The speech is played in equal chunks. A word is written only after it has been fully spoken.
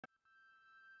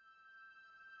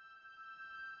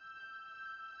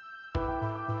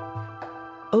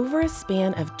Over a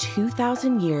span of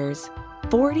 2,000 years,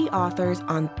 40 authors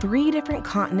on 3 different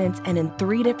continents and in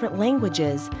 3 different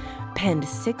languages penned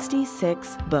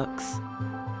 66 books,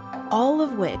 all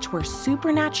of which were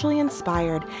supernaturally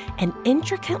inspired and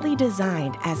intricately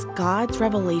designed as God's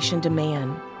revelation to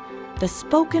man. The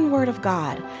spoken word of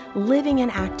God, living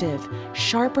and active,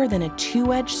 sharper than a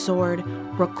 2-edged sword,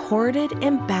 recorded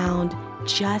and bound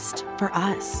just for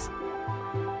us.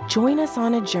 Join us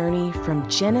on a journey from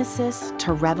Genesis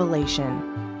to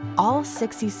Revelation, all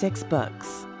 66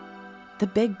 books, the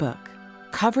big book,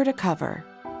 cover to cover.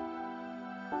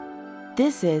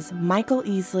 This is Michael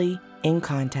Easley,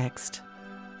 inContext.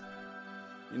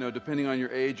 You know, depending on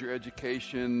your age, your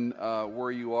education,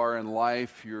 where you are in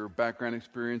life, your background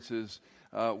experiences,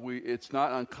 it's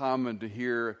not uncommon to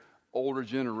hear older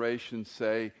generations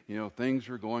say, you know, things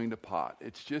are going to pot.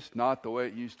 It's just not the way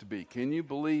it used to be. Can you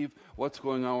believe what's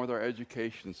going on with our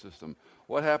education system?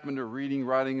 What happened to reading,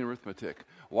 writing, and arithmetic?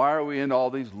 Why are we into all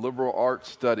these liberal arts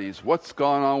studies? What's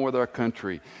gone on with our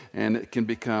country? And it can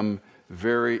become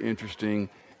very interesting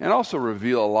and also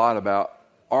reveal a lot about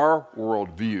our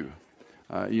worldview.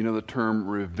 You know the term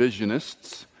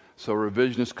revisionists. So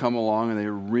revisionists come along and they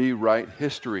rewrite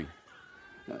history.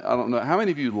 I don't know, how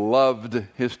many of you loved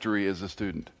history as a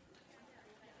student?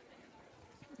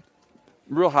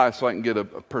 Real high so I can get a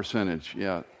percentage,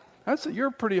 yeah. You're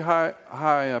a pretty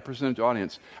high percentage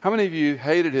audience. How many of you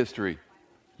hated history?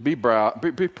 Be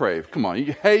brave, come on,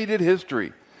 you hated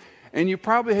history. And you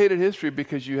probably hated history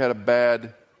because you had a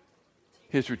bad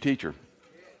history teacher.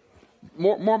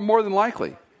 More than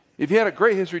likely. If you had a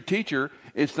great history teacher,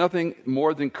 it's nothing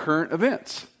more than current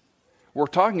events. We're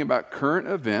talking about current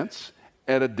events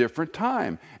at a different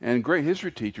time. And great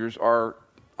history teachers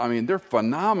they're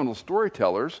phenomenal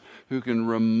storytellers who can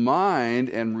remind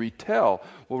and retell.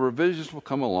 Well, revisionists will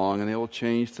come along and they will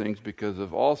change things because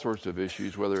of all sorts of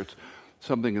issues, whether it's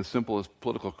something as simple as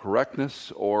political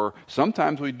correctness, or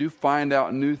sometimes we do find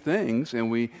out new things and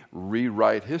we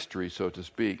rewrite history, so to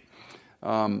speak.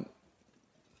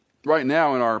 Right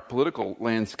now in our political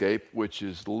landscape, which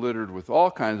is littered with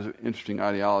all kinds of interesting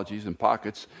ideologies and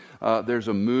pockets, there's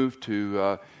a move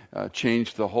to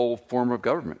change the whole form of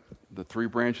government, the 3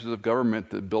 branches of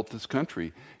government that built this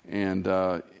country. And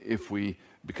if we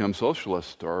become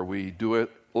socialist, or we do it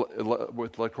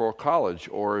with electoral college,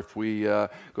 or if we go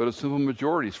to simple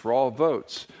majorities for all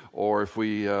votes, or if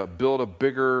we build a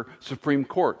bigger Supreme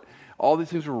Court, all these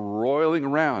things are roiling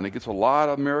around. It gets a lot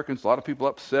of Americans, a lot of people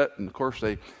upset, and of course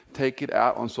they take it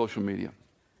out on social media.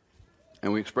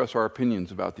 And we express our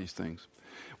opinions about these things.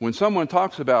 When someone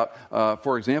talks about,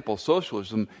 for example,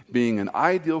 socialism being an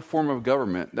ideal form of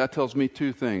government, that tells me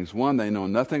 2 things. 1, they know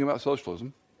nothing about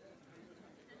socialism.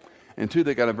 And 2,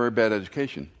 they got a very bad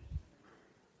education.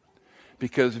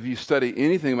 Because if you study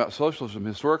anything about socialism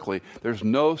historically, there's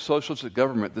no socialist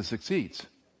government that succeeds.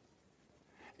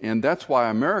 And that's why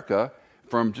America,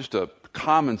 from just a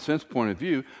common sense point of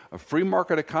view, a free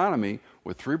market economy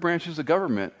with 3 branches of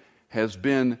government has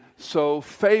been so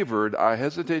favored. I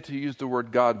hesitate to use the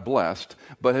word God blessed,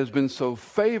 but has been so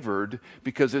favored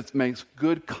because it makes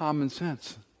good common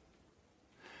sense.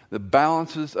 The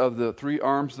balances of the 3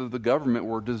 arms of the government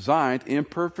were designed,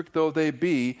 imperfect though they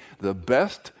be, the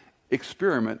best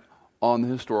experiment on the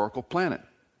historical planet,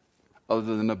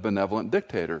 other than a benevolent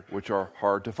dictator, which are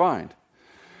hard to find.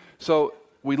 So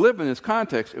we live in this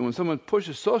context, and when someone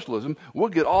pushes socialism, we'll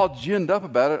get all ginned up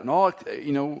about it,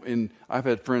 and I've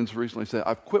had friends recently say,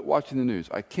 I've quit watching the news.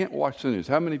 I can't watch the news.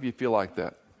 How many of you feel like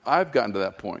that? I've gotten to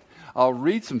that point. I'll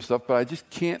read some stuff, but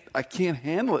I can't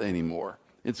handle it anymore.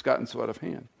 It's gotten so out of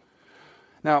hand.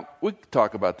 Now, we could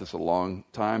talk about this a long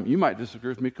time. You might disagree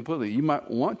with me completely. You might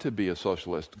want to be a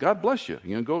socialist. God bless you.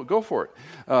 Go for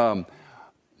it.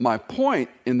 My point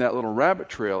in that little rabbit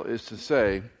trail is to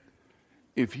say,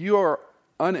 if you are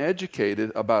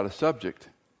uneducated about a subject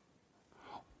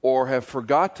or have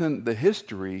forgotten the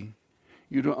history,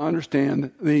 you don't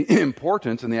understand the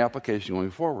importance and the application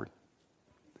going forward.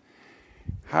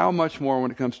 How much more when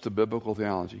it comes to biblical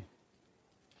theology?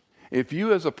 If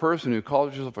you as a person who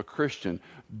calls yourself a Christian,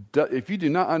 if you do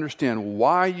not understand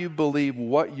why you believe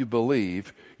what you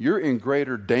believe, you're in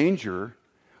greater danger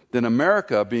than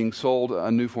America being sold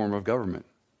a new form of government.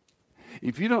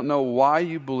 If you don't know why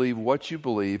you believe what you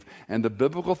believe and the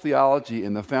biblical theology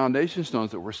and the foundation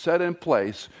stones that were set in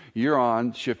place, you're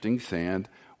on shifting sand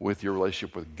with your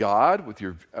relationship with God, with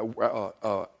your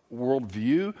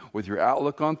worldview, with your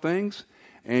outlook on things,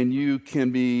 and you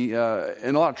can be in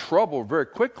a lot of trouble very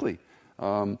quickly.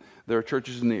 There are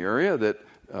churches in the area that,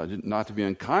 not to be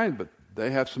unkind, but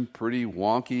they have some pretty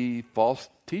wonky, false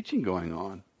teaching going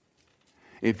on.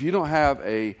 If you don't have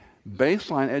a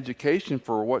baseline education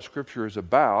for what Scripture is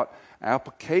about,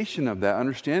 application of that,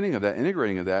 understanding of that,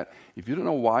 integrating of that. If you don't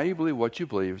know why you believe what you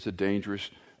believe, it's a dangerous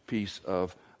piece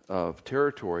of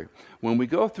territory. When we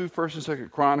go through 1st and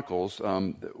 2nd Chronicles,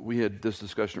 we had this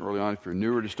discussion early on. If you're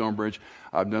newer to Stonebridge,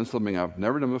 I've done something I've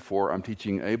never done before. I'm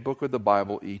teaching a book of the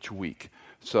Bible each week.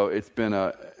 So it's been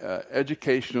an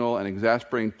educational and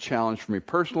exasperating challenge for me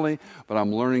personally, but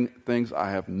I'm learning things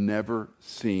I have never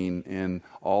seen in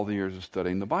all the years of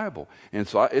studying the Bible. And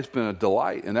so it's been a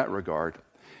delight in that regard.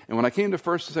 And when I came to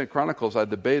 1st and 2nd Chronicles, I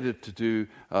debated to do,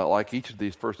 like each of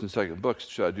these 1st and 2nd books,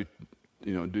 should I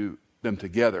do them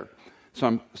together?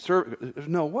 So there's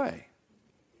no way.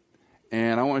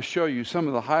 And I want to show you some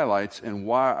of the highlights and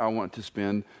why I want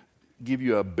to give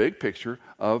you a big picture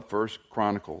of 1st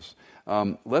Chronicles.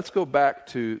 Let's go back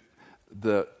to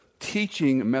the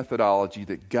teaching methodology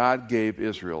that God gave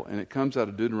Israel, and it comes out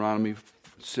of Deuteronomy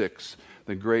 6,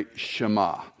 the great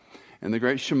Shema. And the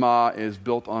great Shema is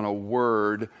built on a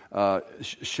word.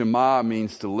 Shema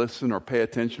means to listen or pay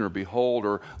attention or behold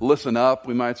or listen up,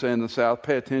 we might say in the South.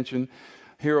 Pay attention.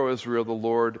 Hear, O Israel, the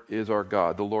Lord is our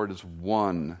God. The Lord is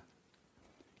one.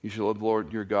 You shall love the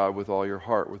Lord your God with all your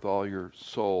heart, with all your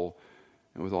soul,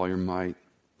 and with all your might.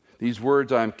 These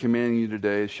words I am commanding you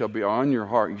today shall be on your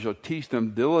heart. You shall teach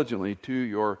them diligently to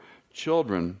your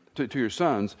children, to your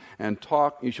sons, and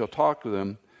you shall talk to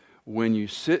them when you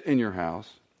sit in your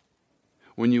house,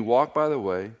 when you walk by the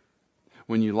way,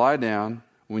 when you lie down,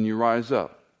 when you rise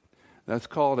up. That's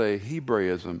called a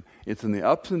Hebraism. It's in the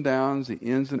ups and downs, the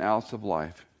ins and outs of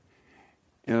life.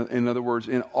 In other words,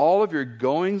 in all of your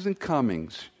goings and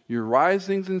comings, your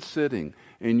risings and sitting,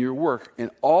 in your work,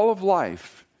 in all of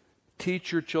life,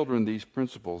 teach your children these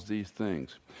principles, these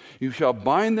things. You shall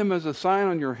bind them as a sign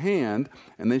on your hand,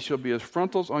 and they shall be as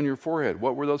frontals on your forehead.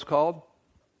 What were those called?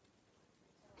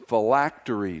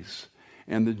 Phylacteries.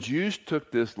 And the Jews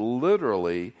took this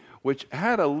literally, which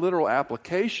had a literal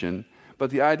application, but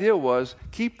the idea was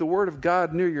keep the Word of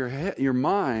God near your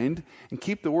mind and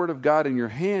keep the Word of God in your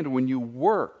hand when you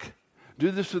work.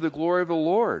 Do this to the glory of the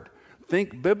Lord.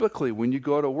 Think biblically when you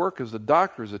go to work as a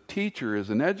doctor, as a teacher, as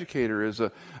an educator, as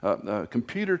a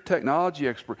computer technology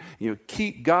expert.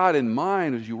 Keep God in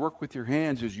mind as you work with your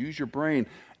hands, as you use your brain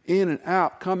in and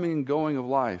out, coming and going of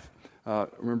life.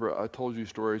 Remember, I told you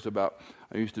stories about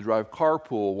I used to drive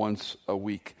carpool once a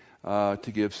week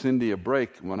to give Cindy a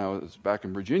break when I was back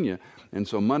in Virginia. And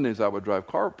so Mondays I would drive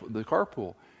the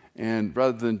carpool. And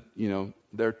rather than,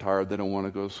 they're tired, they don't want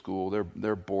to go to school,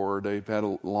 they're bored, they've had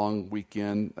a long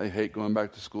weekend, they hate going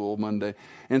back to school Monday.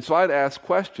 And so I'd ask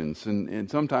questions,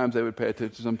 and sometimes they would pay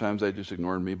attention, sometimes they just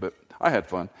ignored me, but I had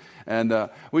fun. And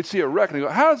we'd see a wreck, and I'd go,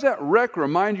 how does that wreck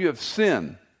remind you of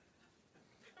sin?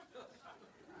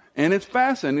 And it's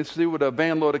fascinating to see what a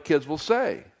van load of kids will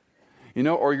say.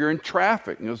 Or you're in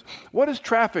traffic. And goes, what does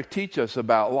traffic teach us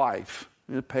about life?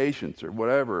 Patience or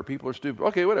whatever. Or people are stupid.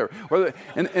 Okay, whatever.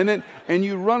 And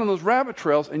you run on those rabbit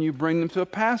trails and you bring them to a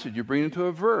passage. You bring them to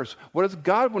a verse. What does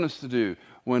God want us to do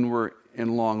when we're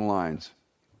in long lines?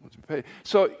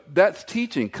 So that's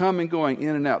teaching, coming, going,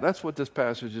 in and out. That's what this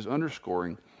passage is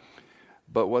underscoring.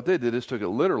 But what they did is took it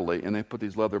literally, and they put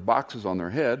these leather boxes on their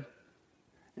head,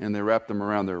 and they wrapped them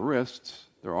around their wrists,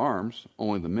 their arms,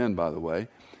 only the men, by the way.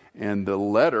 And the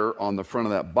letter on the front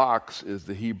of that box is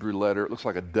the Hebrew letter. It looks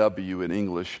like a W in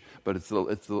English, but it's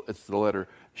the letter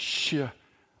Sh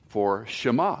for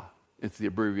Shema. It's the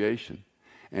abbreviation.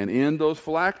 And in those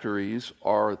phylacteries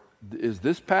is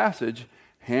this passage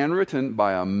handwritten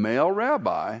by a male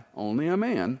rabbi, only a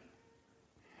man,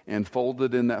 and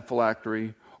folded in that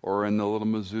phylactery or in the little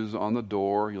mezuzah on the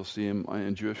door. You'll see them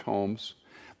in Jewish homes.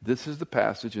 This is the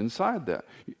passage inside that.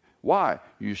 Why?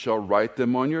 You shall write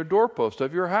them on your doorpost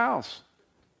of your house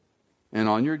and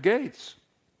on your gates.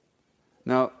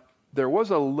 Now, there was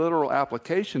a literal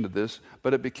application to this,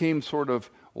 but it became sort of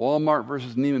Walmart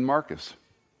versus Neiman Marcus.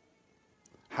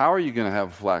 How are you going to have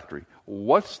a phylactery?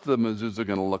 What's the mezuzah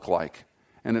going to look like?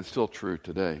 And it's still true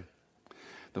today.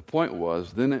 The point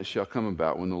was, then it shall come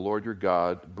about when the Lord your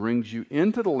God brings you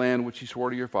into the land which he swore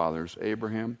to your fathers,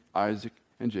 Abraham, Isaac,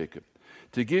 and Jacob,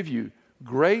 to give you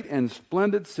great and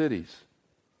splendid cities,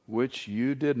 which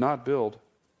you did not build,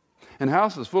 and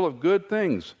houses full of good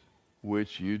things,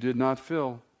 which you did not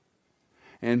fill,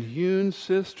 and hewn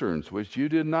cisterns, which you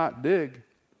did not dig,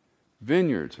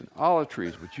 vineyards and olive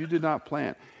trees, which you did not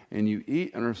plant, and you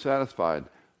eat and are satisfied.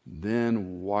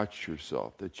 Then watch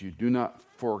yourself, that you do not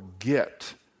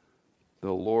forget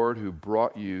the Lord who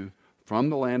brought you from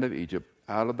the land of Egypt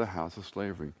out of the house of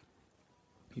slavery.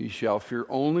 You shall fear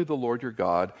only the Lord your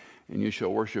God, and you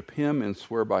shall worship him and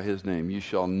swear by his name. You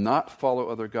shall not follow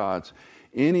other gods,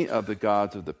 any of the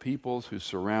gods of the peoples who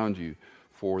surround you.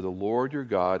 For the Lord your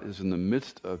God is in the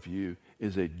midst of you,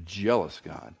 is a jealous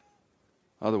God.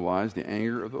 Otherwise, the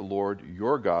anger of the Lord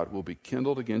your God will be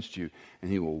kindled against you,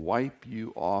 and he will wipe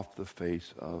you off the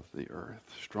face of the earth.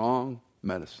 Strong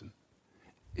medicine.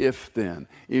 If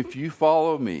you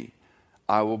follow me,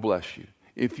 I will bless you.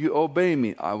 If you obey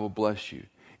me, I will bless you.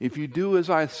 If you do as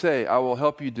I say, I will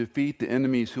help you defeat the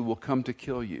enemies who will come to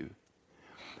kill you.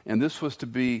 And this was to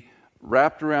be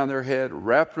wrapped around their head,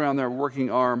 wrapped around their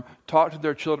working arm, taught to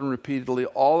their children repeatedly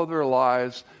all of their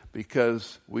lives,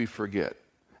 because we forget.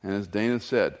 And as Dana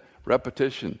said,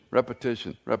 repetition,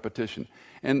 repetition, repetition.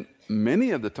 And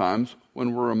many of the times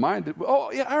when we're reminded,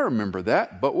 oh, yeah, I remember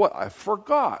that, but what? I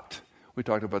forgot. We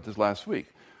talked about this last week.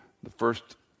 The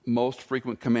first most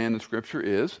frequent command in Scripture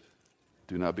is,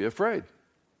 do not be afraid.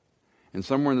 And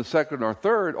somewhere in the second or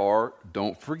third are,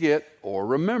 don't forget or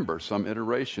remember, some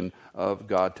iteration of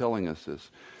God telling us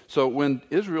this. So when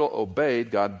Israel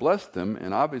obeyed, God blessed them,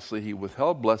 and obviously he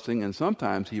withheld blessing, and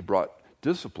sometimes he brought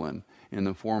discipline in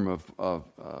the form of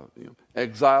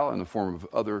exile, in the form of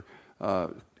other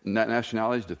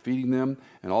nationalities defeating them,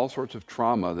 and all sorts of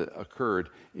trauma that occurred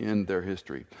in their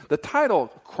history. The title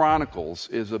Chronicles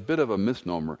is a bit of a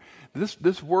misnomer.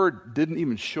 This word didn't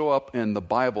even show up in the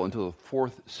Bible until the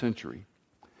 4th century.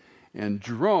 And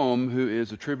Jerome, who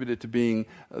is attributed to being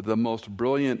the most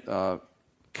brilliant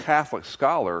Catholic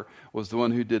scholar, was the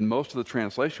one who did most of the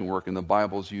translation work in the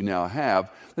Bibles you now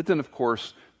have, that then, of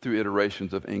course, through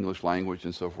iterations of English language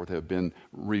and so forth, have been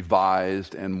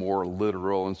revised and more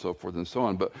literal and so forth and so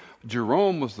on. But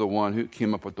Jerome was the one who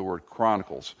came up with the word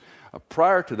Chronicles.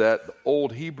 Prior to that, the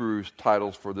Old Hebrew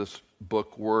titles for this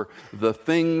book were The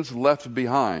Things Left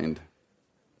Behind,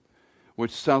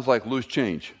 which sounds like loose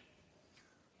change.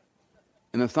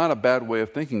 And that's not a bad way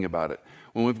of thinking about it.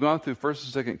 When we've gone through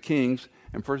 1st and 2nd Kings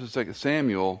and 1st and 2nd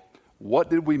Samuel, what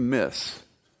did we miss?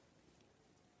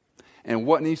 And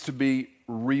what needs to be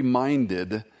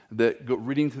reminded that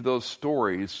reading through those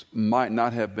stories might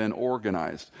not have been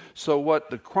organized. So what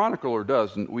the chronicler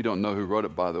does, and we don't know who wrote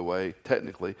it, by the way,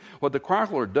 technically, what the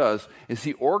chronicler does is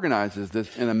he organizes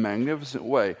this in a magnificent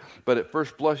way, but at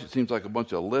first blush it seems like a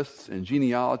bunch of lists and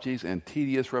genealogies and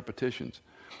tedious repetitions.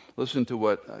 Listen to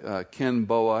what Ken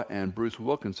Boa and Bruce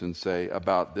Wilkinson say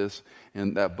about this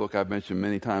in that book I've mentioned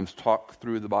many times, Talk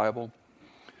Through the Bible.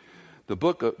 The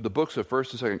books of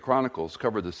 1st and 2nd Chronicles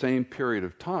cover the same period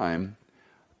of time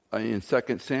in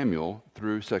 2nd Samuel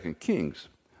through 2nd Kings,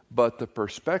 but the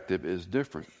perspective is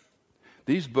different.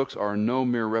 These books are no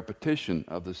mere repetition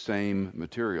of the same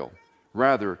material.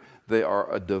 Rather, they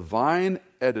are a divine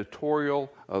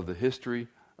editorial of the history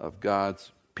of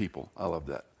God's people. I love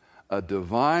that. A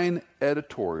divine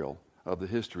editorial of the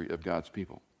history of God's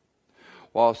people.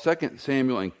 While 2nd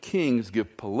Samuel and Kings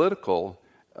give political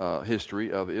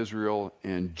history of Israel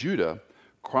and Judah,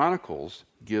 Chronicles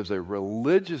gives a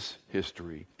religious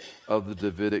history of the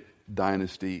Davidic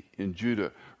dynasty in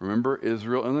Judah. Remember,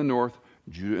 Israel in the north,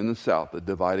 Judah in the south, the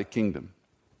divided kingdom.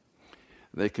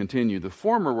 They continue. The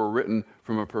former were written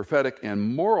from a prophetic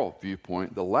and moral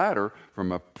viewpoint, the latter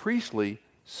from a priestly,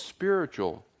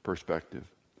 spiritual perspective.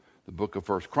 The book of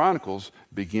 1st Chronicles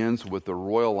begins with the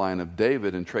royal line of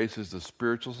David and traces the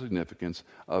spiritual significance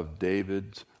of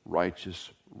David's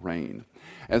righteous reign.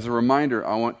 As a reminder,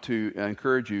 I want to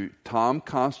encourage you, Tom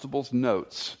Constable's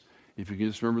notes, if you can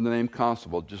just remember the name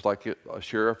Constable, just like a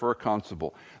sheriff or a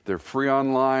constable, they're free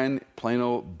online.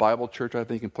 Plano Bible Church, I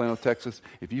think, in Plano, Texas.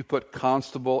 If you put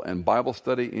Constable and Bible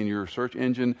study in your search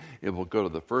engine, it will go to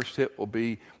the first hit will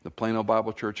be the Plano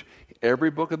Bible Church.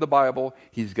 Every book of the Bible,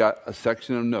 he's got a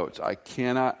section of notes. I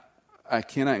cannot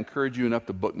encourage you enough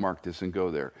to bookmark this and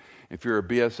go there. If you're a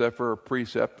BSF or a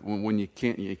precept, when you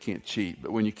can't cheat.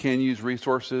 But when you can use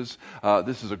resources,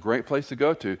 this is a great place to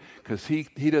go to, because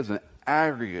he does an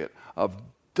aggregate of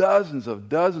dozens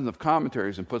of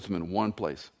commentaries and puts them in one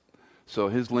place. So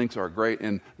his links are great,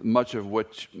 and much of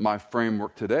which my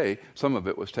framework today, some of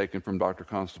it was taken from Dr.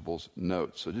 Constable's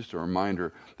notes. So just a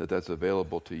reminder that that's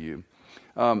available to you.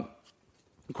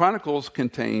 Chronicles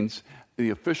contains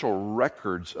the official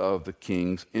records of the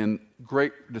kings in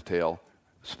great detail,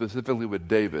 specifically with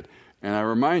David. And I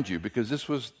remind you, because this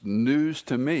was news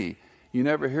to me, you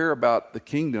never hear about the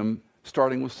kingdom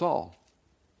starting with Saul.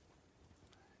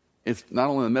 It's not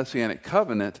only the Messianic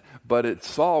covenant, but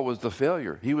Saul was the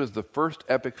failure. He was the first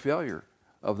epic failure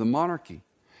of the monarchy.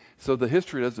 So the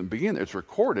history doesn't begin there. It's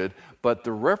recorded, but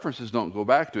the references don't go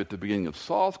back to it at the beginning of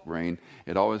Saul's reign.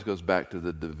 It always goes back to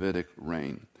the Davidic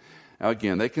reign. Now,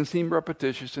 again, they can seem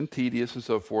repetitious and tedious and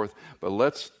so forth, but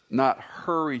let's not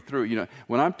hurry through. You know,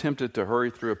 when I'm tempted to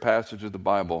hurry through a passage of the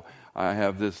Bible, I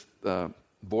have this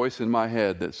voice in my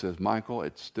head that says, Michael,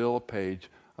 it's still a page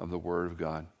of the Word of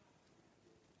God.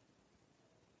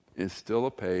 It's still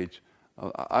a page.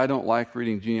 I don't like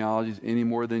reading genealogies any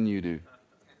more than you do.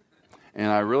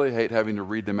 And I really hate having to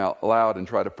read them out loud and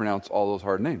try to pronounce all those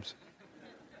hard names.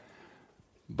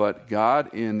 But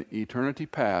God in eternity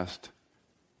past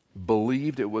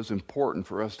believed it was important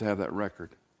for us to have that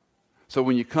record. So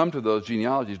when you come to those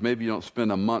genealogies, maybe you don't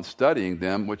spend a month studying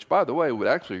them, which, by the way, would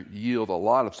actually yield a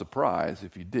lot of surprise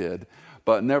if you did.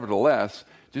 But nevertheless,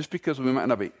 just because we might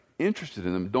not be interested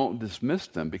in them, don't dismiss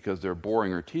them because they're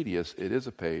boring or tedious. It is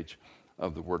a page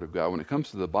of the Word of God. When it comes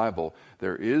to the Bible,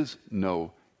 there is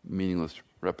no meaningless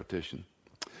repetition.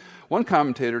 One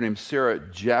commentator named Sarah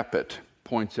Jappet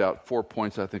points out 4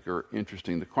 points I think are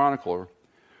interesting. The chronicler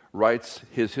writes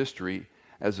his history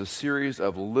as a series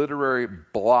of literary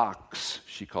blocks,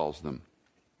 she calls them.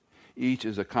 Each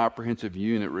is a comprehensive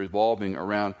unit revolving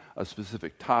around a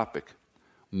specific topic,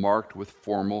 marked with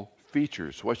formal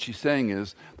features. What she's saying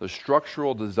is the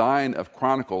structural design of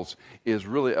Chronicles is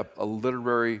really a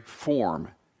literary form,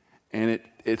 and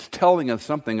it's telling us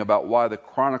something about why the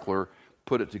chronicler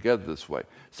put it together this way.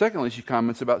 Secondly, she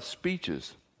comments about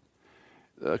speeches.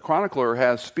 The chronicler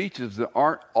has speeches that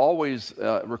aren't always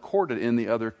recorded in the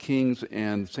other Kings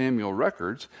and Samuel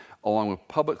records, along with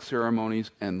public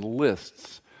ceremonies and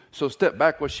lists. So step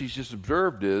back, what she's just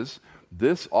observed is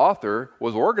this author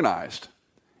was organized.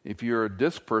 If you're a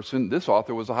disc person, this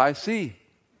author was a high C.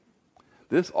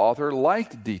 This author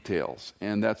liked details,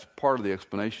 and that's part of the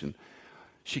explanation.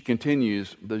 She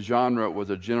continues, the genre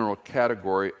was a general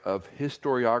category of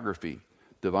historiography,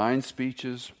 divine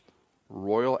speeches,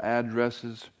 royal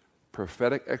addresses,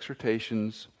 prophetic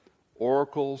exhortations,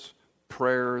 oracles,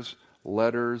 prayers,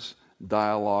 letters,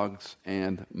 dialogues,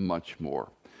 and much more.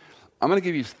 I'm going to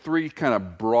give you 3 kind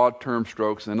of broad term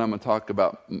strokes, and then I'm going to talk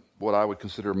about what I would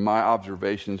consider my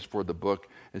observations for the book.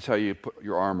 It's how you put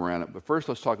your arm around it. But first,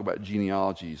 let's talk about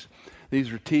genealogies.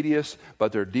 These are tedious,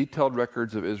 but they're detailed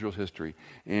records of Israel's history.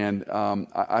 And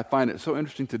I find it so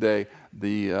interesting today,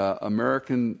 the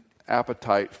American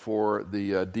appetite for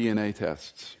the DNA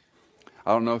tests.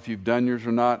 I don't know if you've done yours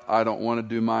or not. I don't want to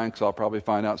do mine because I'll probably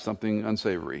find out something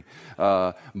unsavory.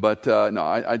 No,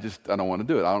 I don't want to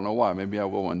do it. I don't know why. Maybe I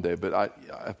will one day. But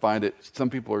I find it, some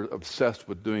people are obsessed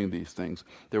with doing these things.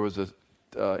 There was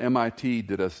MIT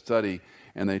did a study,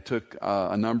 and they took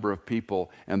a number of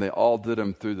people, and they all did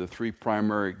them through the 3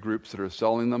 primary groups that are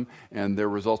selling them, and their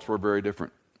results were very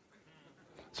different.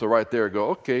 So right there, go,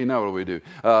 okay, now what do we do?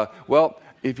 Well,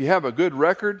 if you have a good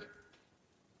record,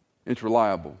 it's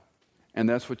reliable. And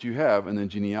that's what you have in the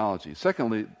genealogy.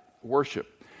 Secondly,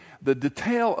 worship. The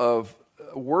detail of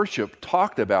worship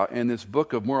talked about in this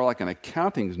book of more like an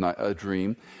accounting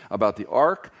dream about the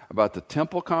ark, about the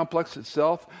temple complex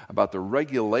itself, about the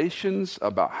regulations,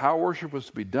 about how worship was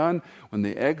to be done when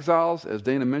the exiles, as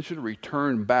Dana mentioned,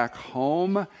 returned back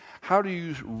home. How do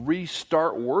you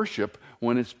restart worship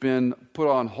when it's been put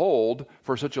on hold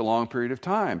for such a long period of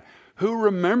time? Who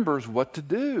remembers what to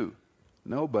do?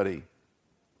 Nobody.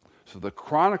 So the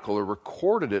chronicler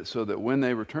recorded it so that when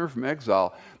they returned from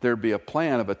exile, there'd be a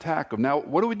plan of attack of, now,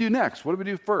 what do we do next? What do we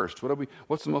do first?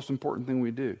 What's the most important thing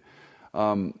we do?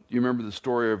 You remember the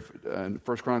story of 1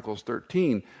 Chronicles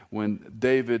 13 when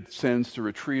David sends to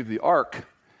retrieve the ark,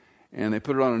 and they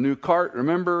put it on a new cart,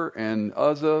 remember? And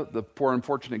Uzzah, the poor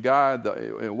unfortunate guy,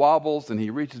 it wobbles, and he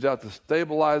reaches out to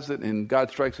stabilize it, and God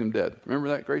strikes him dead. Remember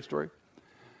that great story?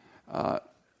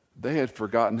 They had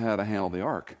forgotten how to handle the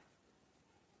ark.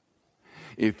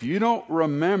 If you don't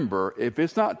remember, if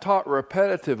it's not taught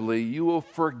repetitively, you will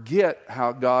forget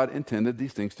how God intended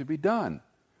these things to be done.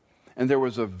 And there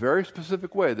was a very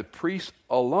specific way. The priests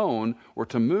alone were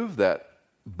to move that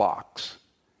box,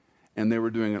 and they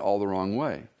were doing it all the wrong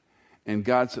way. And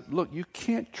God said, look, you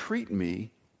can't treat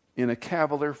me in a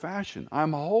cavalier fashion.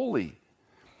 I'm holy.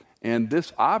 And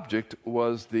this object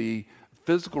was the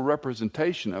physical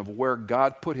representation of where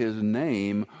God put his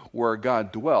name, where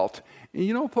God dwelt. And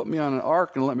you don't put me on an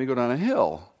ark and let me go down a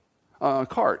hill, on a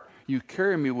cart. You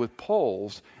carry me with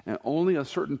poles, and only a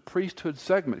certain priesthood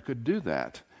segment could do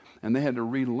that. And they had to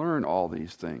relearn all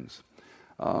these things.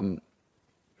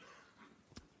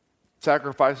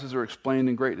 Sacrifices are explained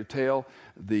in great detail.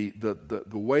 The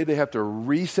way they have to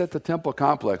reset the temple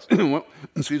complex,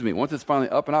 once it's finally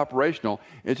up and operational,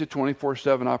 it's a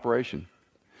 24/7 operation.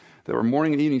 There were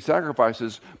morning and evening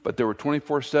sacrifices, but there were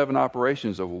 24/7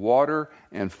 operations of water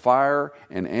and fire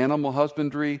and animal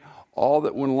husbandry, all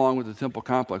that went along with the temple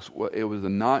complex, it was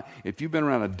if you've been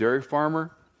around a dairy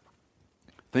farmer,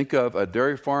 think of a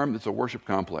dairy farm that's a worship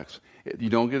complex. You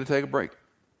don't get to take a break.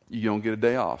 You don't get a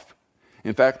day off.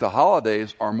 In fact, the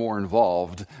holidays are more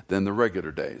involved than the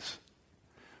regular days.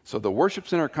 So the worship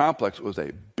center complex was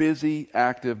a busy,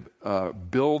 active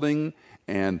building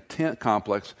and tent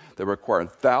complex that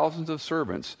required thousands of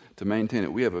servants to maintain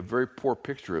it. We have a very poor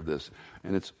picture of this,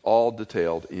 and it's all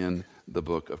detailed in the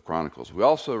book of Chronicles. We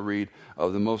also read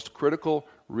of the most critical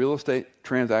real estate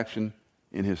transaction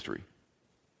in history.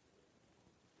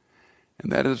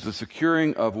 And that is the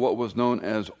securing of what was known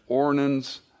as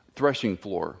Ornan's threshing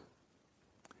floor.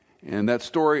 And that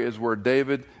story is where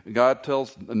God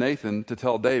tells Nathan to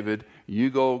tell David, you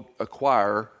go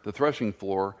acquire the threshing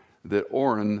floor that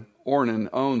Ornan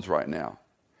owns right now.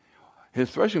 His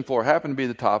threshing floor happened to be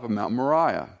the top of Mount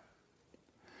Moriah.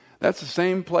 That's the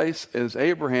same place as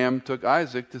Abraham took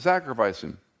Isaac to sacrifice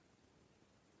him.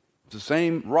 It's the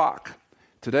same rock.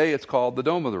 Today it's called the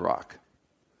Dome of the Rock.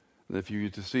 If you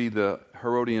get to see the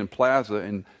Herodian Plaza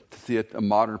and to see a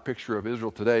modern picture of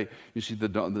Israel today, you see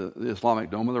the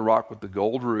Islamic Dome of the Rock with the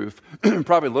gold roof.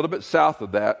 Probably a little bit south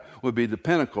of that would be the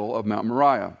pinnacle of Mount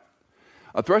Moriah.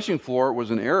 A threshing floor was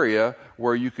an area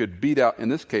where you could beat out, in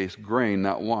this case, grain,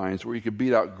 not wines, where you could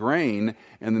beat out grain,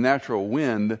 and the natural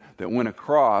wind that went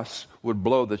across would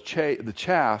blow the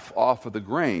chaff off of the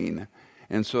grain.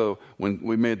 And so when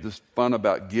we made this fun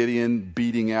about Gideon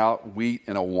beating out wheat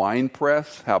in a wine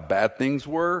press, how bad things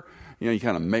were, you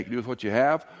kind of make do with what you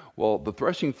have. Well, the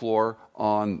threshing floor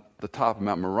on the top of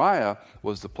Mount Moriah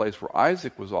was the place where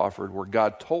Isaac was offered, where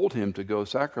God told him to go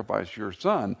sacrifice your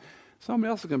son. Somebody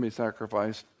else is going to be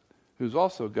sacrificed who's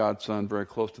also God's son, very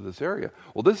close to this area.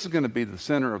 Well, this is going to be the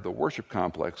center of the worship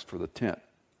complex for the tent.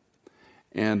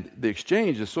 And the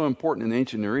exchange is so important in the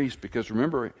ancient Near East because,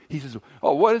 remember, he says,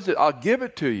 oh, what is it? I'll give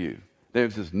it to you.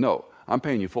 David says, no, I'm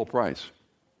paying you full price.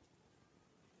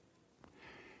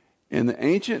 In the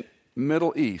ancient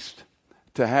Middle East,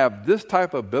 to have this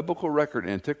type of biblical record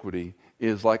in antiquity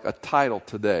is like a title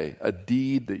today, a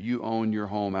deed that you own your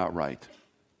home outright.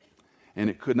 And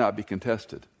it could not be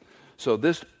contested. So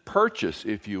this purchase,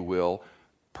 if you will,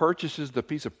 purchases the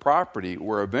piece of property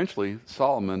where eventually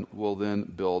Solomon will then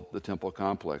build the temple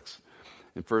complex.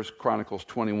 In 1 Chronicles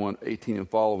 21:18 and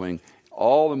following,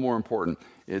 all the more important.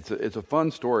 It's a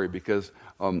fun story because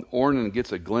Ornan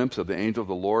gets a glimpse of the angel of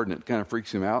the Lord and it kind of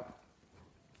freaks him out.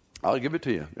 I'll give it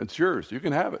to you. It's yours. You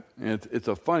can have it. And it's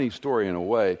a funny story in a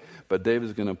way, but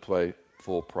David's going to pay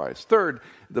full price. Third,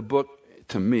 the book,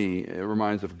 to me, it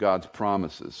reminds of God's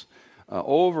promises.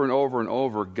 Over and over and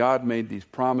over, God made these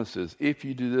promises. If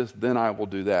you do this, then I will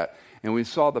do that. And we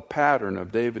saw the pattern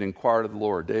of David inquired of the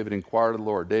Lord, David inquired of the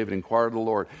Lord, David inquired of the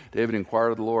Lord, David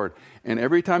inquired of the Lord. And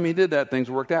every time he did that, things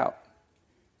worked out.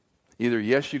 Either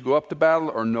yes, you go up to battle,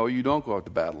 or no, you don't go up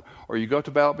to battle. Or you go up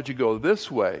to battle, but you go this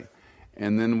way.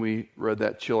 And then we read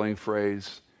that chilling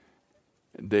phrase,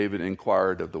 David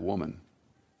inquired of the woman.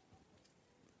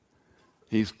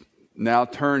 He's now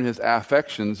turned his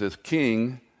affections as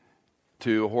king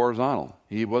to horizontal.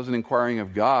 He wasn't inquiring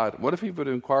of God. What if he would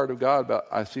have inquired of God about,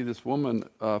 I see this woman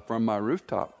from my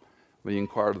rooftop? But he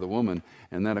inquired of the woman.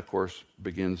 And that, of course,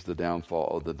 begins the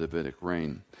downfall of the Davidic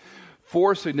reign.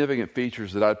 4 significant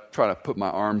features that I try to put my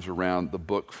arms around the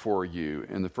book for you.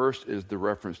 And the first is the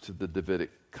reference to the Davidic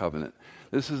covenant.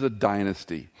 This is a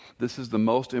dynasty. This is the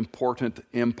most important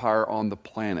empire on the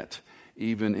planet,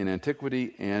 even in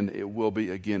antiquity, and it will be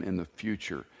again in the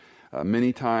future.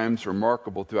 Many times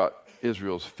remarkable throughout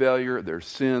Israel's failure, their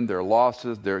sin, their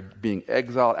losses, their being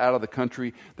exiled out of the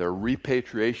country, their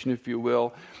repatriation, if you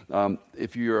will.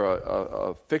 If you're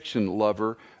a fiction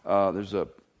lover, there's a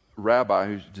rabbi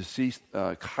who's deceased,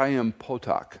 Chaim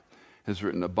Potok, has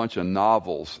written a bunch of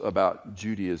novels about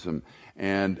Judaism.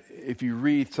 And if you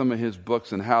read some of his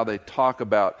books and how they talk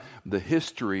about the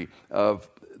history of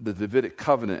the Davidic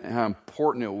covenant and how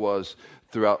important it was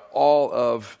throughout all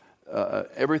of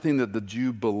everything that the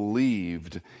Jew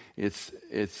believed,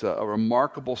 it's a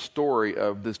remarkable story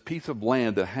of this piece of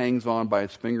land that hangs on by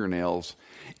its fingernails.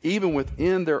 Even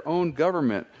within their own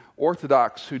government,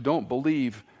 Orthodox who don't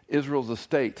believe Israel's a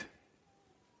state,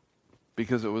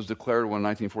 because it was declared one in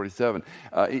 1947.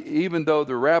 Even though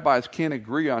the rabbis can't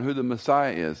agree on who the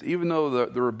Messiah is, even though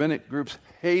the rabbinic groups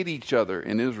hate each other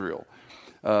in Israel,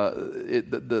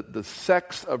 the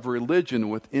sects of religion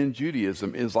within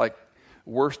Judaism is like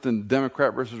worse than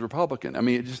Democrat versus Republican. I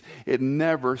mean, it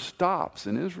never stops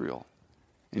in Israel.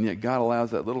 And yet God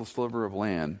allows that little sliver of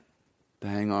land to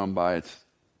hang on by its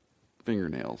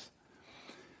fingernails.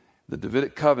 The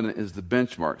Davidic covenant is the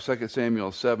benchmark. 2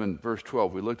 Samuel 7, verse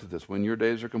 12, we looked at this. When your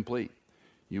days are complete,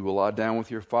 You will lie down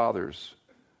with your fathers.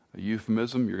 A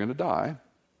euphemism, you're going to die.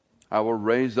 I will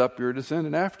raise up your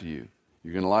descendant after you.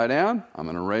 You're going to lie down, I'm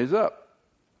going to raise up.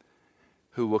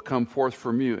 Who will come forth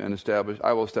from you and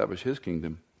I will establish his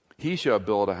kingdom. He shall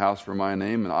build a house for my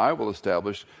name, and I will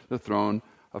establish the throne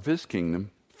of his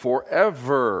kingdom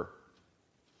forever.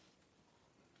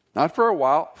 Not for a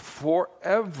while,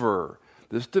 forever.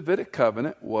 This Davidic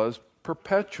covenant was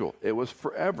perpetual. It was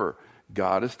forever.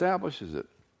 God establishes it.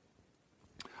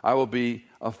 I will be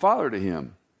a father to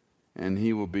him, and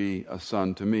he will be a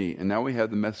son to me. And now we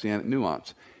have the messianic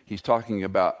nuance. He's talking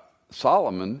about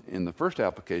Solomon in the first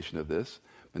application of this,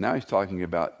 but now he's talking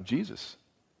about Jesus.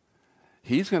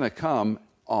 He's going to come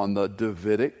on the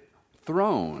Davidic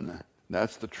throne.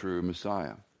 That's the true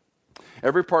Messiah.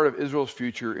 Every part of Israel's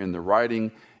future in the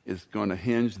writing is going to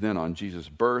hinge then on Jesus'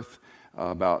 birth,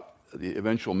 about the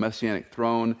eventual messianic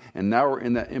throne, and now we're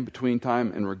in that in-between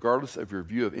time, and regardless of your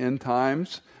view of end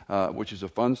times, which is a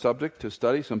fun subject to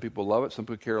study, some people love it, some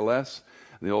people care less.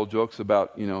 The old jokes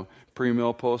about,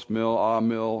 pre-mill, post-mill,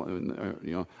 ah-mill,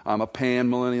 and, I'm a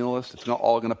pan-millennialist. It's not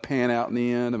all going to pan out in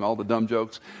the end, and all the dumb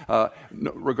jokes.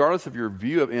 Regardless of your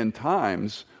view of end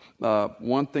times,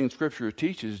 one thing Scripture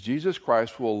teaches, Jesus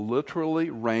Christ will literally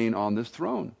reign on this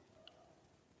throne.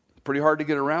 Pretty hard to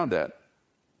get around that.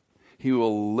 He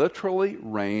will literally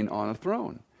reign on a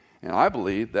throne. And I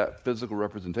believe that physical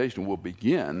representation will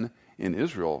begin in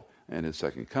Israel and his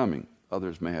second coming.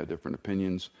 Others may have different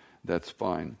opinions. That's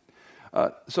fine.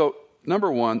 So,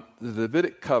 number one, the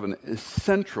Davidic covenant is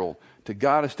central to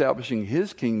God establishing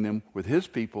his kingdom with his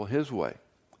people his way.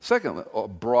 Second, a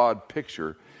broad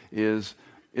picture is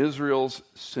Israel's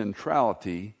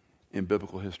centrality in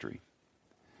biblical history.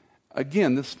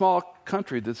 Again, this small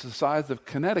country that's the size of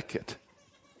Connecticut,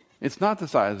 it's not the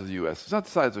size of the U.S. It's not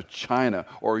the size of China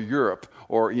or Europe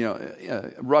or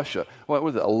Russia. What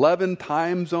was it? 11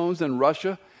 time zones in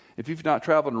Russia. If you've not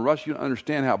traveled in Russia, you don't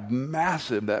understand how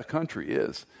massive that country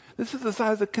is. This is the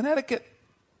size of Connecticut.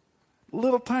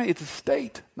 Little tiny. It's a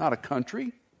state, not a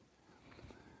country.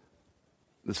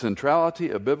 The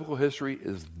centrality of biblical history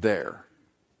is there.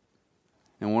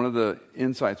 And one of the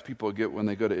insights people get when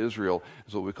they go to Israel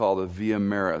is what we call the Via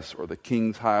Maris, or the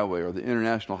King's Highway, or the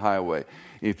International Highway.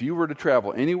 If you were to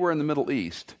travel anywhere in the Middle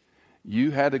East,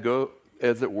 you had to go,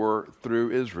 as it were,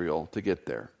 through Israel to get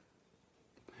there.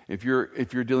 If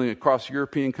you're dealing across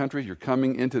European countries, you're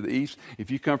coming into the East.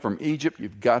 If you come from Egypt,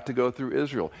 you've got to go through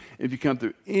Israel. If you come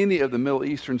through any of the Middle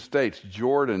Eastern states,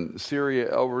 Jordan, Syria,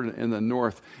 over in the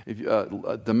north,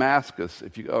 Damascus,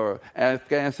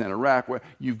 Afghanistan, Iraq,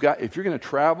 if you're going to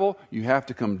travel, you have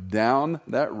to come down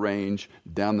that range,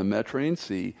 down the Mediterranean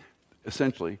Sea,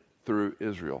 essentially through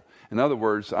Israel. In other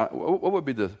words,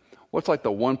 what's like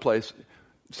the one place?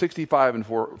 65 and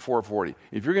 440.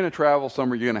 If you're going to travel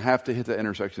somewhere, you're going to have to hit that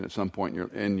intersection at some point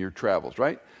in your travels,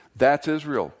 right? That's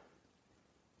Israel.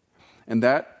 And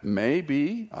that may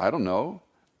be, I don't know,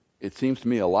 it seems to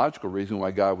me a logical reason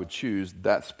why God would choose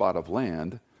that spot of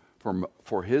land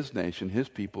for his nation, his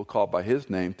people, called by his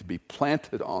name, to be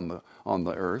planted on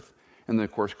the earth. And then,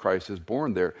 of course, Christ is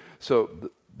born there. So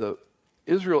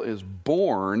Israel is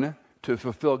born to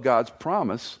fulfill God's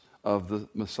promise of the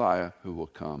Messiah who will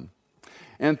come.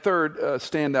 And third,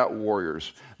 standout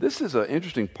warriors. This is an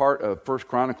interesting part of 1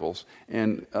 Chronicles,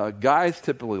 and guys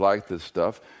typically like this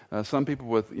stuff. Some people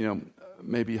with,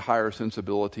 maybe higher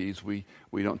sensibilities, we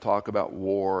don't talk about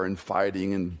war and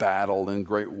fighting and battle and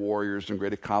great warriors and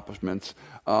great accomplishments.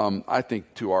 I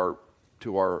think to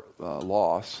our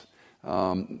loss.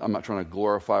 I'm not trying to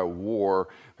glorify war,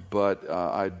 but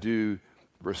I do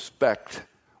respect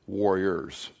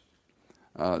warriors.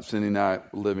 Cindy and I,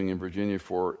 living in Virginia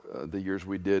for the years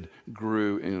we did,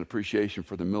 grew in an appreciation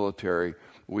for the military.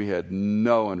 We had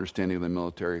no understanding of the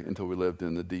military until we lived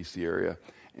in the D.C. area,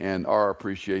 and our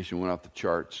appreciation went off the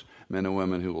charts. Men and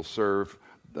women who will serve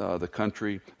the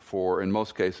country for, in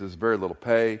most cases, very little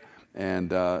pay, and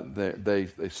they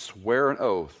swear an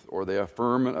oath, or they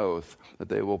affirm an oath, that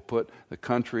they will put the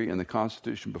country and the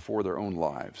Constitution before their own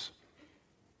lives.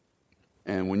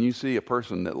 And when you see a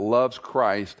person that loves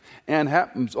Christ and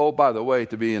happens, by the way,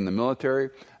 to be in the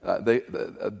military,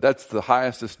 that's the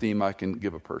highest esteem I can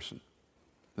give a person,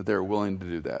 that they're willing to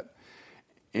do that.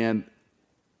 And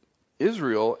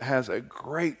Israel has a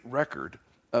great record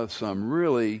of some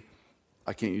really,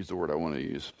 I can't use the word I want to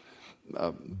use,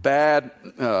 bad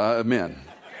men.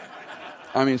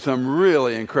 I mean, some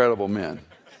really incredible men.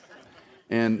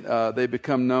 And they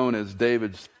become known as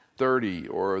David's 30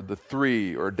 or the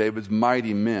 3 or David's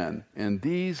mighty men. And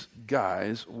these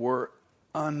guys were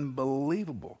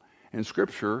unbelievable. And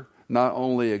Scripture not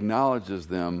only acknowledges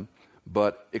them,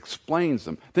 but explains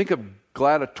them. Think of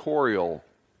gladiatorial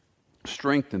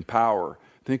strength and power.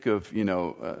 Think of,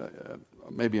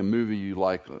 maybe a movie you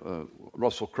like,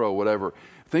 Russell Crowe, whatever.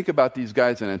 Think about these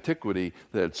guys in antiquity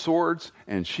that had swords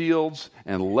and shields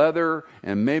and leather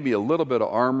and maybe a little bit of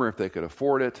armor if they could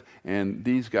afford it. And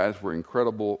these guys were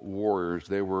incredible warriors.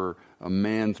 They were a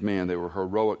man's man. They were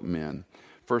heroic men.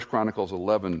 1 Chronicles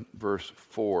 11, verse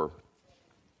 4.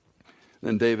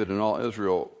 Then David and all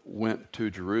Israel went to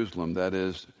Jerusalem, that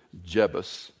is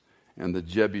Jebus, and the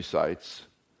Jebusites,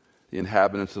 the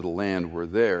inhabitants of the land, were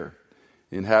there.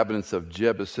 The inhabitants of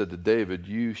Jebus said to David,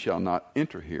 "You shall not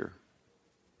enter here."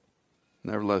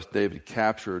 Nevertheless, David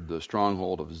captured the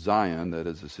stronghold of Zion, that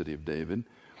is the city of David.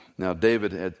 Now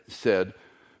David had said,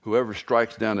 "Whoever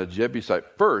strikes down a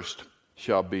Jebusite first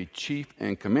shall be chief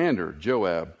and commander."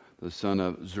 Joab, the son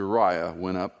of Zeruiah,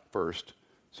 went up first,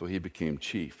 so he became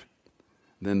chief.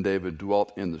 Then David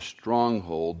dwelt in the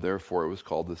stronghold, therefore it was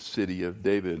called the city of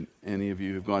David. Any of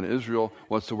you who've gone to Israel,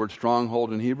 what's the word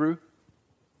stronghold in Hebrew?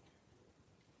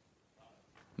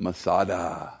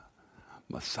 Masada.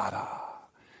 Masada.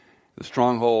 The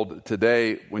stronghold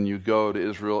today, when you go to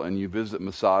Israel and you visit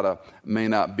Masada, may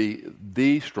not be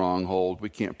the stronghold. We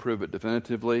can't prove it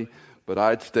definitively, but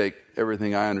I'd stake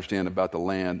everything I understand about the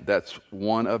land. That's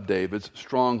one of David's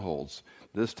strongholds.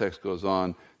 This text goes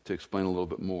on to explain a little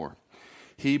bit more.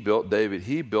 He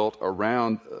built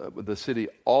around the city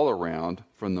all around,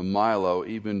 from the Milo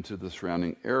even to the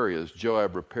surrounding areas.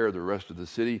 Joab repaired the rest of the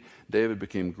city. David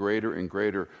became greater and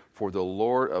greater, for the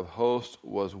Lord of hosts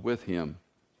was with him.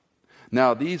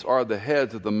 Now these are the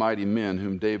heads of the mighty men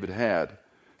whom David had,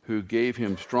 who gave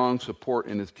him strong support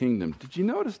in his kingdom. Did you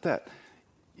notice that?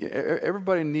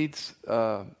 Everybody needs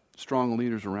strong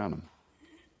leaders around them.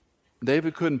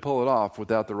 David couldn't pull it off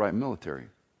without the right military.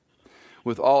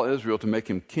 With all Israel to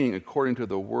make him king according to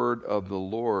the word of the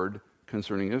Lord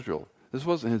concerning Israel. This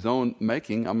wasn't his own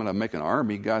making. I'm going to make an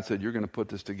army. God said, "You're going to put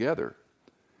this together."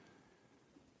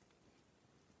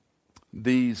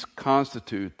 These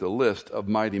constitute the list of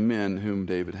mighty men whom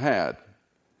David had.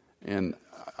 And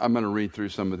I'm going to read through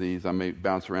some of these. I may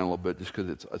bounce around a little bit just because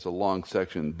it's a long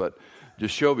section. But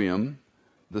Jeshobeam,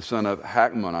 the son of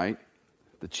Hachmonite,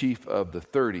 the chief of the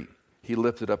 30, he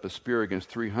lifted up a spear against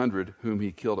 300 whom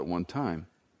he killed at one time.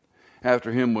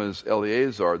 After him was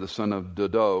Eleazar, the son of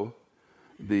Dodo,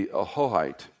 the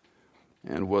Ahohite,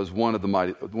 and was one of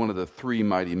the three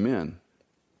mighty men.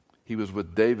 He was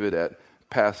with David at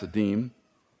Passadim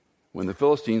when the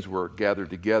Philistines were gathered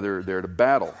together there to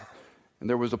battle. And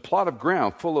there was a plot of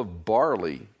ground full of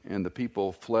barley, and the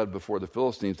people fled before the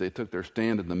Philistines. They took their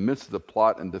stand in the midst of the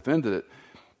plot and defended it,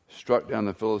 struck down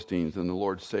the Philistines, and the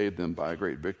Lord saved them by a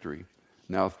great victory.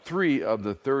 Now 3 of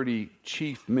the 30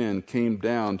 chief men came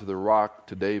down to the rock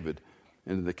to David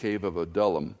into the cave of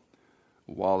Adullam,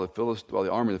 while the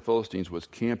army of the Philistines was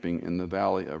camping in the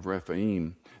valley of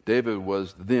Rephaim. David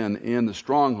was then in the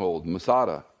stronghold,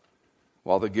 Masada,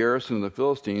 while the garrison of the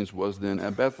Philistines was then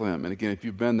at Bethlehem. And again, if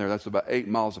you've been there, that's about 8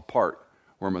 miles apart,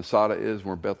 where Masada is and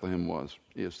where Bethlehem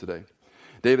is today.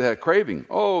 David had a craving,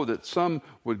 that some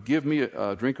would give me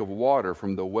a drink of water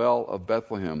from the well of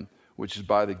Bethlehem, which is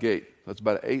by the gate. That's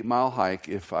about an 8-mile hike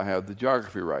if I have the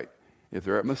geography right. If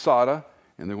they're at Masada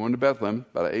and they're going to Bethlehem,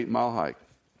 about an 8-mile hike.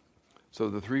 So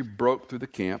the 3 broke through the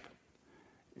camp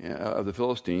of the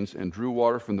Philistines and drew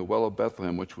water from the well of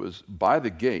Bethlehem, which was by the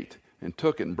gate, and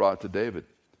took it and brought it to David.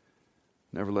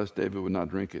 Nevertheless, David would not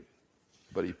drink it,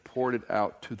 but he poured it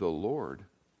out to the Lord.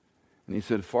 And he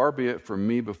said, "Far be it from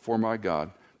me before my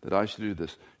God that I should do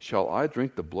this. Shall I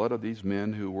drink the blood of these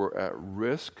men who were at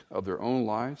risk of their own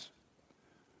lives?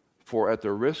 For at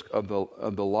the risk of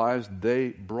the lives they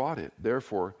brought it.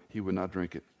 Therefore, he would not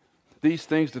drink it." These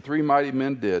things the 3 mighty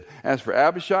men did. As for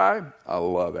Abishai, I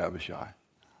love Abishai.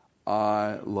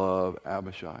 I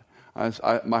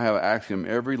have an axiom: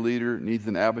 every leader needs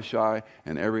an Abishai,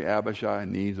 and every Abishai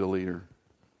needs a leader.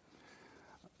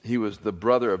 He was the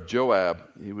brother of Joab.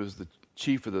 He was the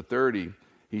chief of the 30.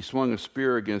 He swung a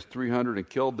spear against 300 and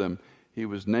killed them. He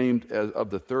was named as of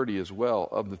the 30 as well.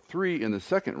 Of the 3 in the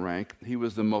second rank, he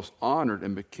was the most honored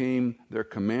and became their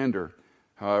commander.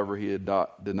 However, he did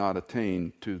not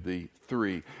attain to the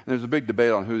 3. And there's a big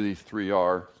debate on who these 3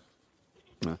 are.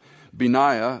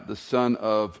 Benaiah, the son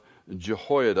of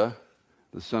Jehoiada,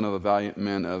 the son of a valiant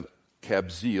man of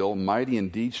Kabzeel, mighty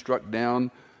indeed, struck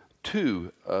down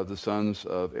 2 of the sons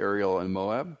of Ariel and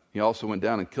Moab. He also went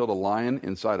down and killed a lion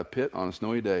inside a pit on a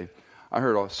snowy day. I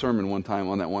heard a sermon one time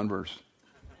on that one verse,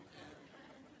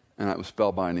 and it was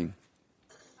spellbinding.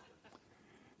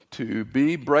 To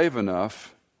be brave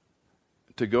enough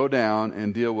to go down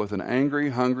and deal with an angry,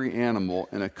 hungry animal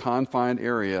in a confined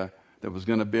area that was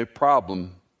going to be a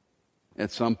problem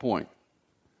at some point.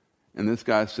 And this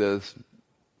guy says,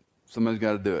 somebody's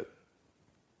got to do it.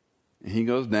 And he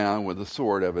goes down with a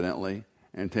sword, evidently,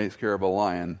 and takes care of a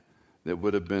lion that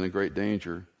would have been a great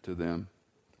danger to them.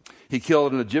 He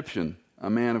killed an Egyptian, a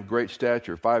man of great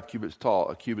stature, 5 cubits tall.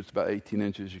 A cubit's about 18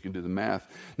 inches. You can do the math.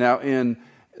 Now, in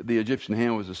the Egyptian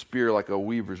hand was a spear like a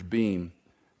weaver's beam,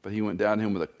 but he went down to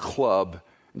him with a club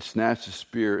and snatched the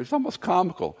spear. It's almost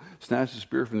comical. Snatched the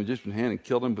spear from the Egyptian hand and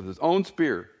killed him with his own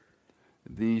spear.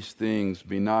 These things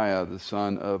Benaiah, the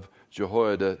son of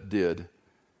Jehoiada, did,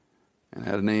 and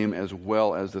had a name as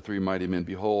well as the 3 mighty men.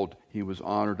 Behold, he was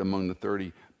honored among the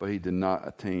 30, but he did not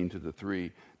attain to the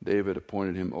 3. David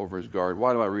appointed him over his guard.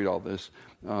 Why do I read all this?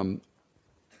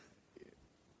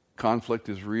 Conflict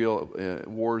is real.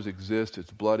 Wars exist. It's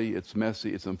bloody. It's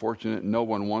messy. It's unfortunate. No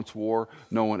one wants war.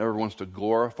 No one ever wants to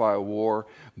glorify war.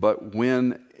 But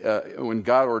when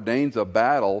God ordains a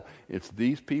battle, it's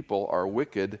these people are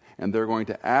wicked, and they're going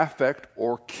to affect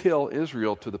or kill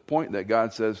Israel to the point that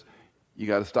God says, you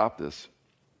got to stop this.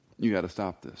 You got to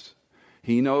stop this.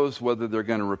 He knows whether they're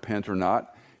going to repent or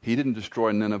not. He didn't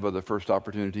destroy Nineveh the first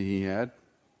opportunity he had.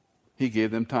 He gave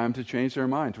them time to change their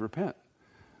mind, to repent.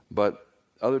 But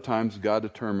other times, God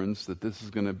determines that this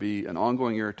is going to be an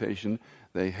ongoing irritation.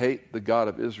 They hate the God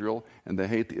of Israel, and they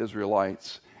hate the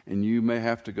Israelites, and you may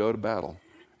have to go to battle.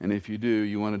 And if you do,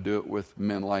 you want to do it with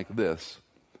men like this,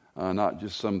 not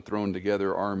just some thrown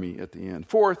together army at the end.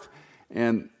 Fourth,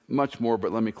 and much more,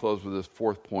 but let me close with this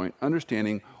fourth point,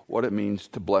 understanding what it means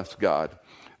to bless God.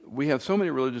 We have so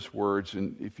many religious words,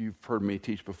 and if you've heard me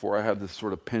teach before, I have this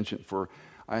sort of penchant for,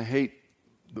 I hate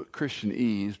the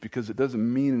Christianese because it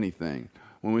doesn't mean anything.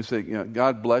 When we say,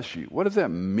 God bless you, what does that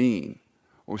mean?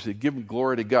 Or we say, give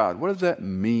glory to God, what does that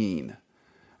mean?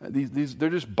 They're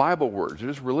just Bible words, they're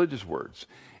just religious words.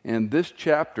 And this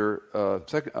chapter,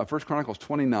 1 Chronicles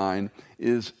 29,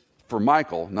 is for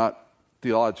Michael, not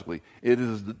theologically. It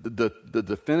is the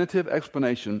definitive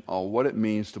explanation on what it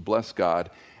means to bless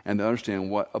God and to understand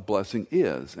what a blessing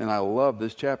is. And I love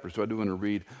this chapter, so I do want to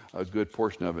read a good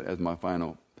portion of it as my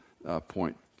final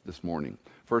point this morning.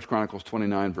 1 Chronicles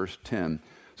 29, verse 10.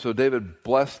 So David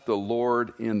blessed the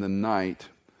Lord in the night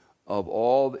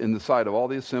in the sight of all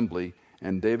the assembly,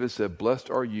 and David said, blessed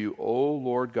are you, O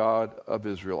Lord God of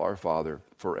Israel, our Father,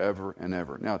 forever and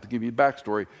ever. Now, to give you a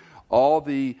backstory, all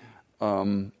the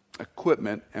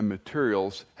equipment and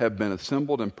materials have been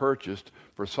assembled and purchased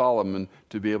for Solomon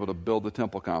to be able to build the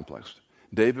temple complex.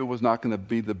 David was not going to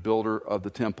be the builder of the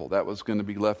temple. That was going to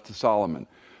be left to Solomon.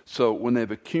 So when they've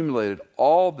accumulated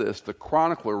all this, the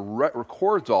chronicler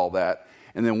records all that,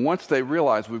 and then once they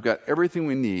realize we've got everything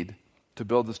we need to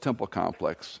build this temple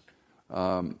complex,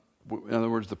 in other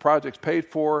words, the project's paid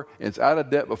for, it's out of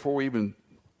debt before we even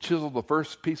chisel the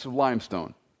first piece of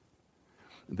limestone.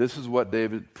 This is what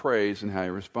David prays and how he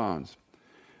responds.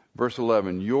 Verse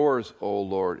 11, yours, O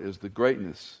Lord, is the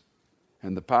greatness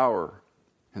and the power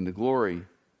and the glory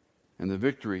and the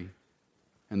victory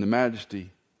and the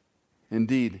majesty.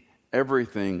 Indeed,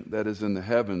 everything that is in the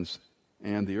heavens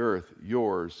and the earth,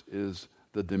 yours is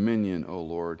the dominion, O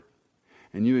Lord.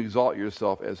 And you exalt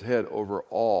yourself as head over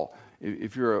all.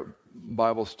 If you're a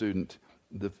Bible student,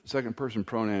 the second person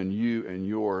pronoun you and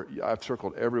your, I've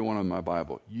circled every one in my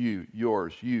Bible. You,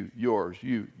 yours, you, yours,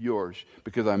 you, yours,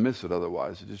 because I miss it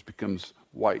otherwise. It just becomes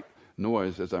white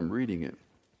noise as I'm reading it.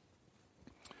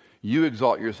 You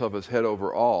exalt yourself as head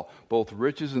over all. Both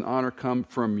riches and honor come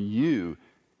from you,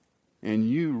 and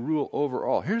you rule over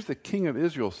all. Here's the king of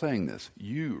Israel saying this.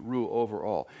 You rule over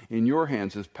all. In your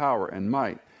hands is power and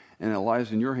might, and it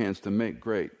lies in your hands to make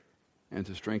great and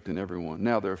to strengthen everyone.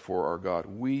 Now, therefore, our God,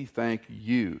 we thank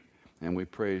you, and we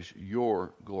praise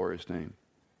your glorious name.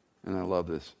 And I love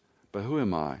this. But who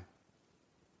am I,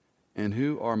 and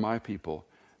who are my people,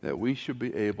 that we should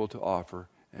be able to offer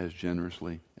as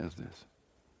generously as this?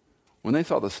 When they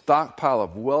saw the stockpile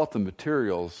of wealth and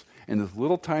materials in this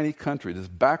little tiny country, this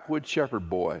backwoods shepherd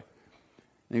boy,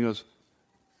 and he goes,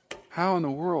 how in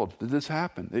the world did this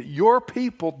happen? That your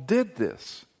people did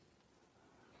this.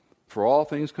 For all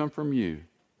things come from you.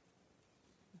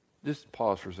 Just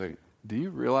pause for a second. Do you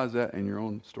realize that in your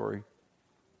own story?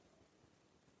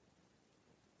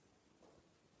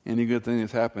 Any good thing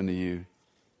that's happened to you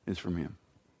is from him.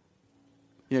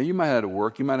 Yeah, you might have had to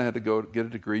work. You might have had to go get a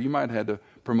degree. You might have had to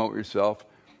promote yourself.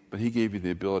 But he gave you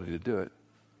the ability to do it.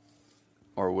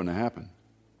 Or it wouldn't have happened.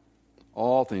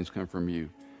 All things come from you.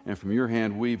 And from your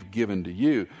hand we've given to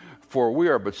you. For we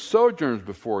are but sojourners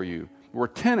before you. We're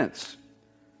tenants.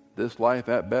 This life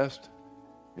at best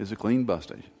is a clean bus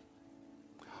station.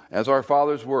 As our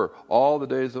fathers were, all the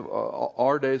days of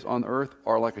our days on earth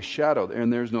are like a shadow,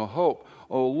 and there's no hope.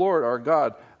 O Lord our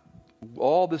God,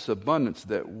 all this abundance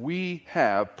that we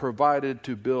have provided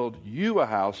to build you a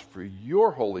house for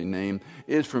your holy name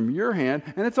is from your hand,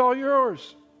 and it's all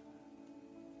yours.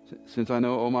 Since I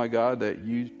know, oh my God, that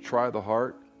you try the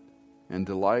heart and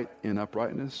delight in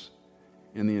uprightness,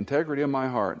 in the integrity of my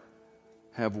heart,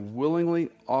 have willingly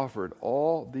offered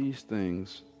all these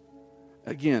things.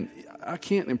 Again, I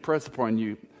can't impress upon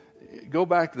you. Go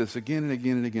back to this again and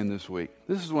again and again this week.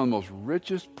 This is one of the most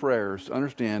richest prayers to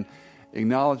understand,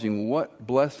 acknowledging what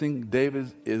blessing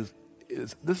David is.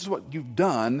 This is what you've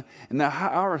done, and now how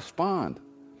I respond.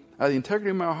 Out of the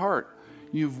integrity of my heart,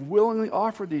 you've willingly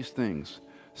offered these things.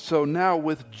 So now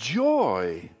with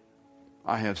joy,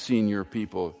 I have seen your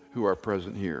people who are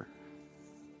present here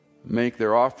make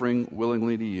their offering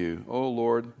willingly to you. O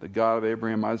Lord, the God of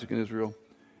Abraham, Isaac, and Israel,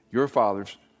 your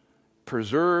fathers,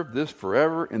 preserve this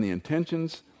forever in the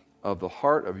intentions of the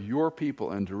heart of your people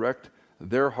and direct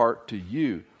their heart to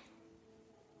you.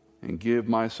 And give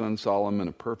my son Solomon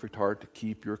a perfect heart to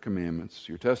keep your commandments,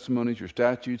 your testimonies, your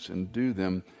statutes, and do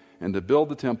them, and to build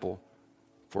the temple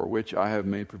for which I have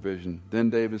made provision.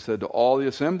 Then David said to all the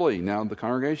assembly, now the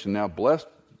congregation, now bless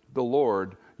the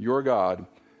Lord your God.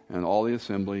 And all the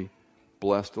assembly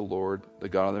blessed the Lord, the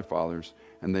God of their fathers.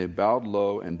 And they bowed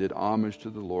low and did homage to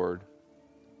the Lord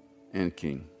and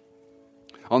King.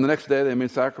 On the next day they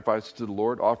made sacrifices to the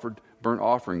Lord, offered burnt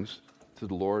offerings to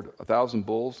the Lord, 1,000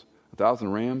 bulls,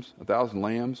 1,000 rams, 1,000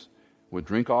 lambs, with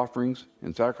drink offerings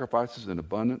and sacrifices in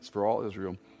abundance for all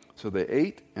Israel. So they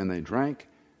ate and they drank,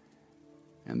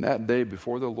 and that day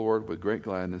before the Lord with great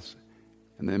gladness.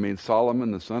 And they made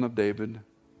Solomon the son of David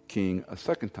king a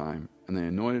second time, and they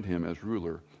anointed him as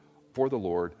ruler for the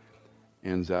Lord,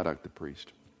 and Zadok the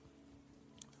priest.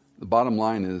 The bottom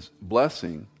line is,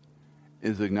 blessing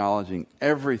is acknowledging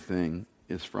everything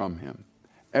is from him.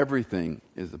 Everything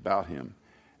is about him.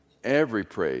 Every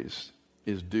praise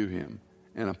is due him.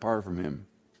 And apart from him,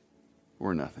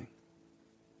 we're nothing.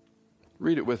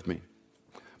 Read it with me.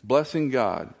 Blessing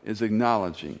God is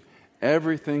acknowledging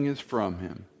everything is from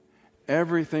him.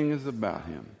 Everything is about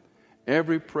him.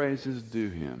 Every praise is due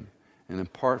him. And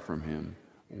apart from him,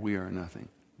 we are nothing.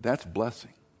 That's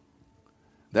blessing.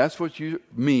 That's what you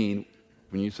mean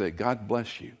when you say, God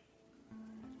bless you.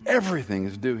 Everything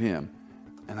is due him,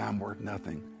 and I'm worth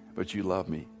nothing, but you love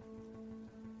me.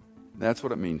 That's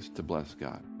what it means to bless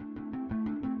God.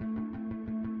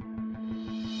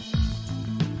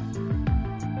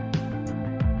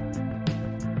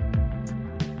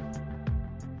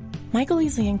 Michael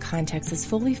Easley in Context is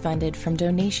fully funded from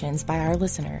donations by our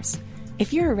listeners.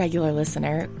 If you're a regular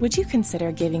listener, would you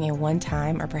consider giving a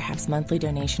one-time or perhaps monthly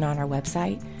donation on our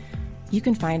website? You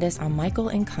can find us on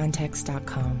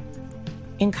michaelincontext.com.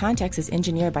 In Context is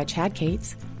engineered by Chad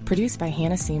Cates, produced by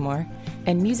Hannah Seymour,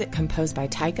 and music composed by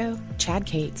Tycho, Chad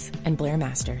Cates, and Blair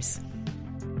Masters.